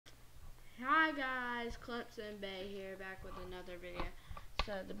Hi guys, Clemson Bay here, back with another video.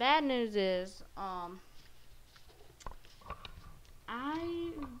 So the bad news is, I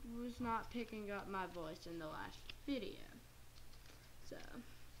was not picking up my voice in the last video. So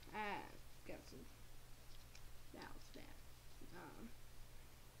I got that was bad.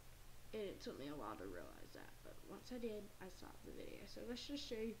 It took me a while to realize that, but once I did, I stopped the video. So let's just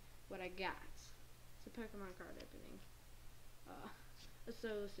show you what I got. It's a Pokemon card opening. A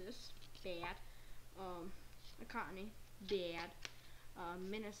Solosis, bad. A Cottony, bad.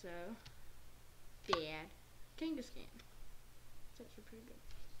 Miniso, bad. Kangaskhan, it's actually pretty good.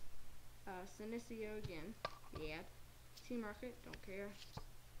 Senecio again, bad. T-Market, don't care.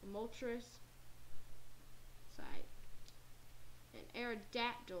 A Moltres, side. An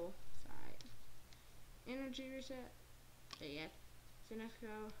Aerodactyl, side. Energy Reset, bad.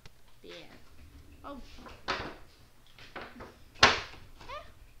 Senecio, bad. Oh.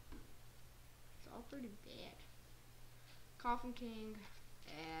 All pretty bad. Coffin King,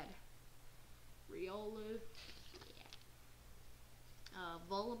 bad. Riolu, bad.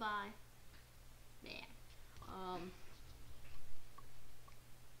 Volibee, bad.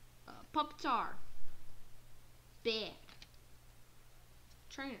 Pupitar, bad.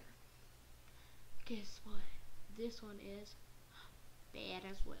 Trainer, guess what? This one is bad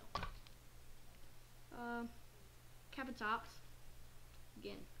as well. Capitops,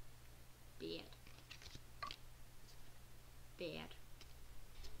 again, bad. Bad.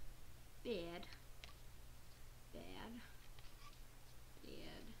 Bad. Bad.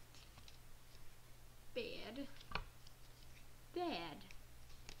 Bad. Bad. Bad.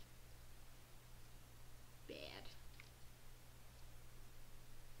 Bad.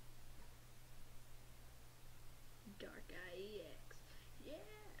 Dark EX. Yeah.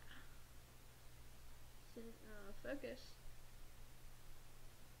 Focus.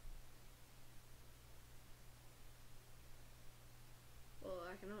 Well,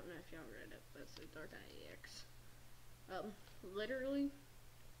 I don't know if y'all read it, but it's a Dark EX. Literally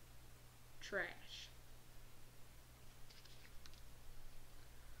trash.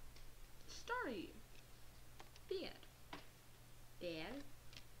 Staryu, bad. Bad.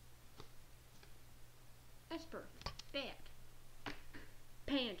 Esper, bad.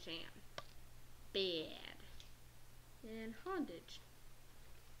 Pancham, bad. And Hondage,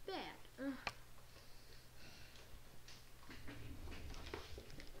 bad.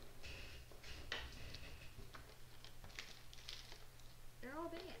 They're all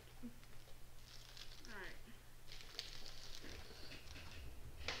bad. Alright.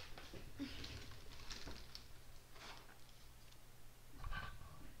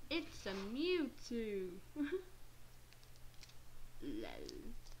 It's a Mewtwo. Lol.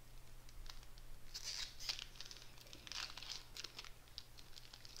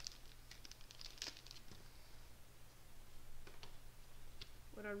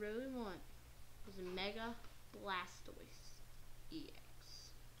 What I really want is a Mega Blastoise EX.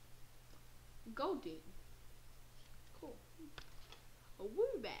 Golden. Cool. A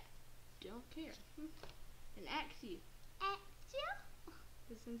Woobat. Don't care. An Axew. Axew?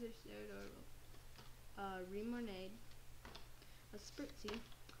 This one's so adorable. Remoraid. A Spritzee.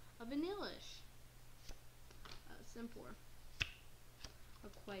 A Vanillish. A Simpor. A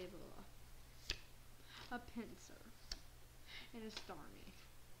Quaveler. A Pinsir. And a Starmie.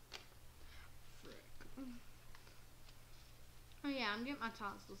 Frick. Oh yeah, I'm getting my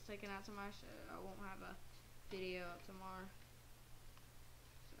tonsils taken out tomorrow, so I won't have a video up tomorrow.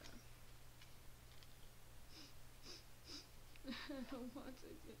 So once I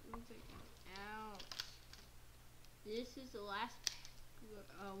get them taken out, this is the last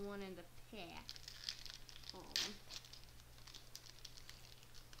one in the pack.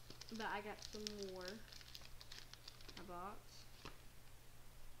 But I got some more. A box.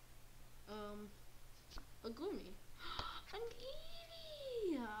 A Gloomy. An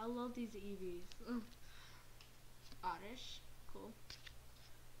Eevee! I love these Eevees. Oddish, cool.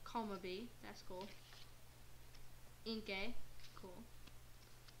 Calmabee, that's cool. Inkay, cool.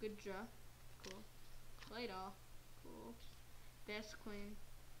 Goodra, cool. Claydol, cool. Best Queen,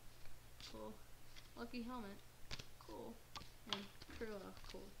 cool. Lucky Helmet, cool. And Krilla,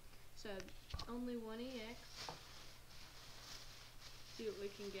 cool. So, only one EX. See what we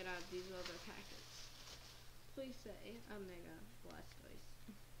can get out of these other packets. Please say a Mega Blastoise.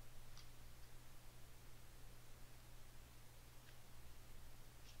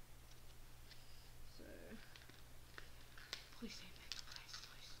 So, please say Mega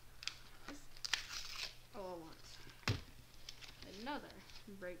Blastoise. All I want. Another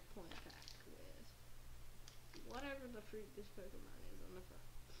Breakpoint pack with whatever the fruit this Pokemon is on the front.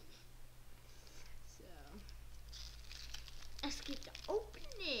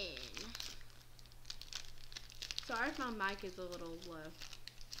 my mic is a little low.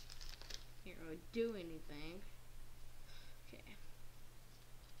 Can't really do anything. Okay.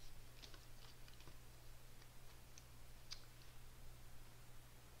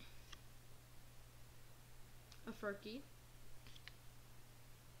 A Furky.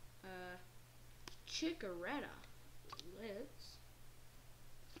 Chikoretta. Litz.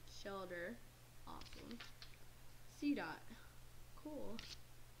 Shelter. Awesome. C-Dot. Cool.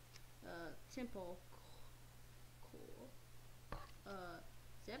 Temple. Cool.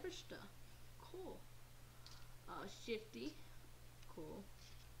 Zebra. Cool. Shifty. Cool.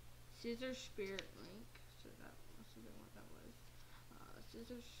 Scissor Spirit Link. So that must have been what that was.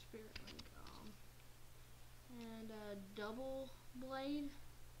 Scissor Spirit Link. And Double Blade.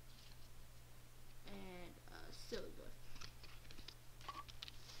 And Silver.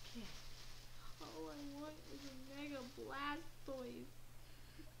 Okay. All I want is a Mega Blastoise.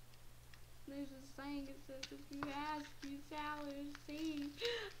 There's a saying, it says, if you ask, you shall receive.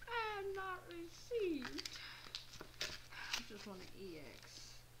 I have not received. I just want an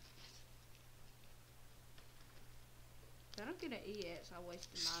EX. If I don't get an EX, I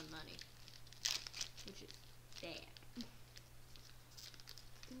wasted my money. Which is bad.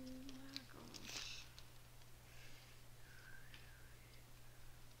 Oh my gosh.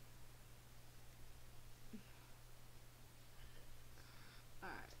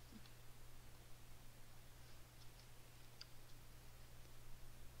 Alright.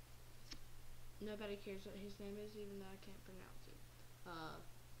 Nobody cares what his name is, even though I can't pronounce it.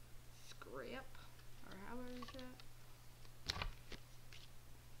 Scrip, or however you say it.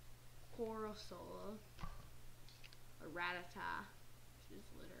 Corsola, a Rattata, which is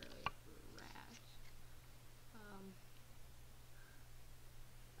literally rat.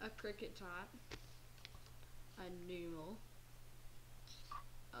 A Cricket Tot, a Numel,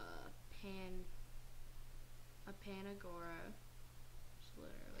 a Panagora, which is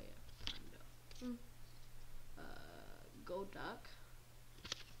literally a Panda. Golduck,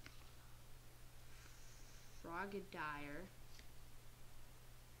 Frogadier,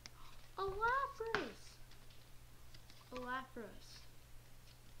 a Lapras,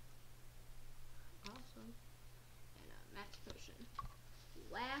 awesome, and a Max Potion.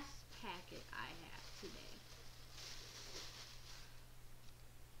 Last packet I have today.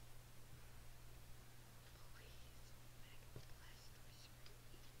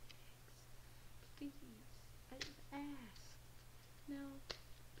 Please, I just asked. No,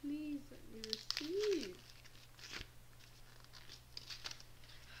 please let me receive.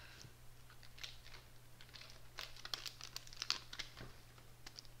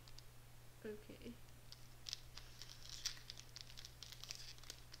 Okay.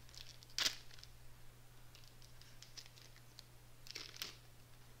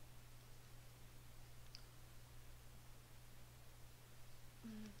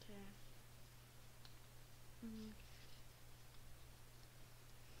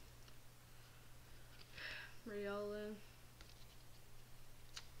 Riolu,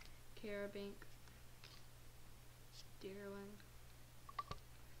 Carabink, Deerling,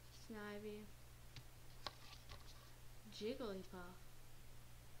 Snivy, Jigglypuff,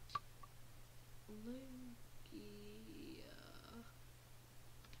 Lugia,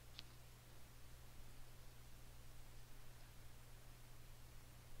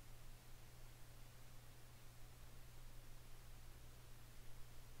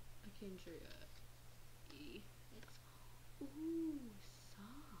 Akindria, ooh,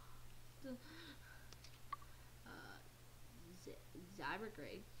 soft.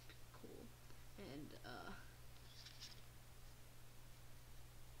 Zybergrade, cool. And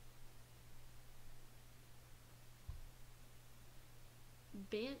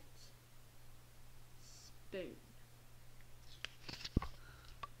Bent Spoon.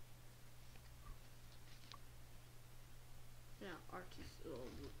 Now Archie's, I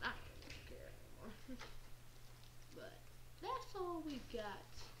don't care anymore. But that's all we got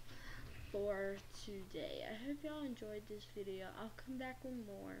for today. I hope y'all enjoyed this video. I'll come back with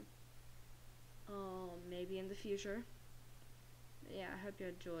more. Maybe in the future. But yeah, I hope you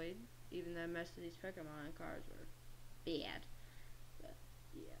enjoyed. Even though most of these Pokemon cards were bad. But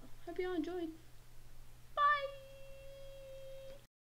yeah, hope y'all enjoyed.